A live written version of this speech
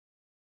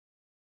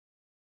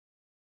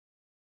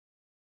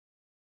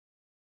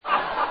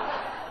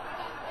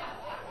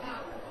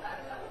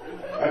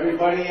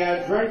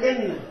Everybody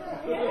drinking?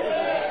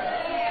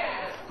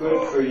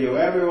 Good for you.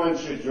 Everyone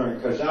should drink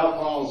because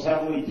alcohol is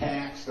heavily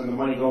taxed and the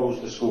money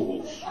goes to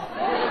schools.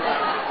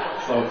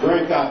 So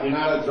drink up. You're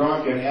not a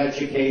drunk and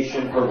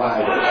education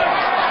provider.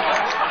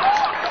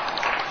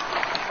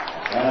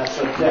 That's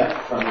a tip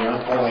from your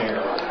Uncle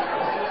Lar.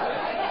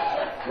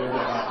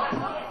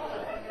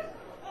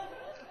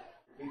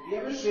 Have you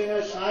ever seen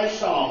this? I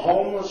saw a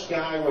homeless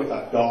guy with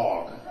a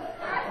dog.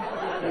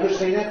 You ever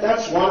seen that?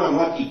 That's one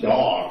unlucky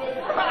dog.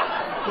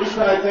 He's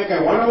probably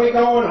thinking, when are we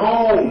going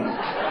home?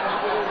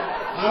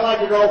 I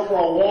like to go for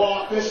a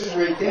walk. This is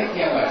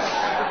ridiculous.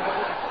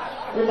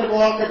 We've been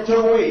walking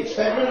 2 weeks.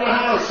 They've been in the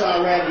house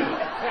already.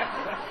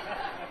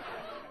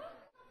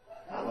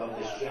 I love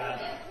this job.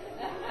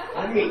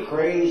 I meet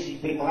crazy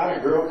people. I had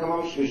a girl come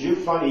up. She goes, "You're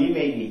funny. You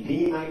made me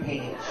pee my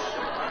pants."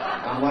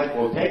 I'm like,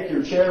 "Well, take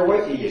your chair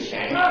with you, you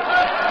skank."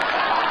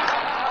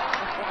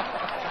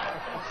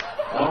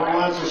 No one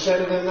wants to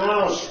sit in it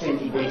now,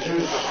 stinky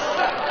bitches.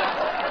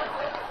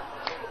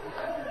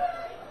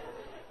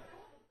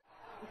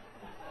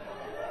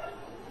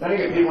 I think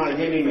if you want to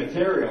give me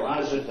material, I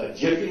was at the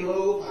Jiffy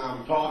Lube.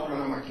 I'm talking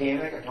to a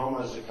mechanic. I told him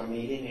I was a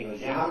comedian. He goes,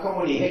 "Yeah, how come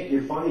when you hit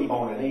your funny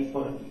bone, it ain't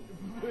funny?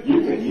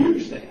 You could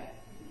use that."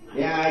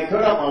 Yeah, I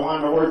could have. I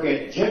wanted to work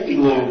at Jiffy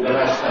Lube the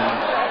rest of the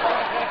night.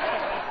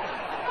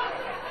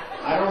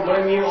 I don't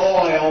bring you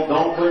oil.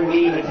 Don't bring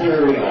me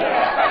material.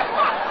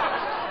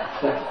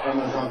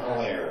 From his Uncle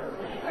Lar.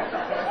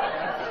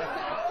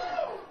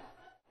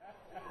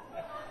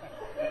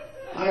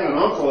 I got an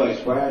uncle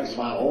that brags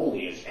about how old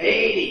he is.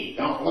 80.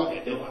 Don't look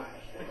it, do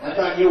I? I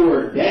thought you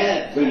were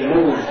dead till you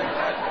moved.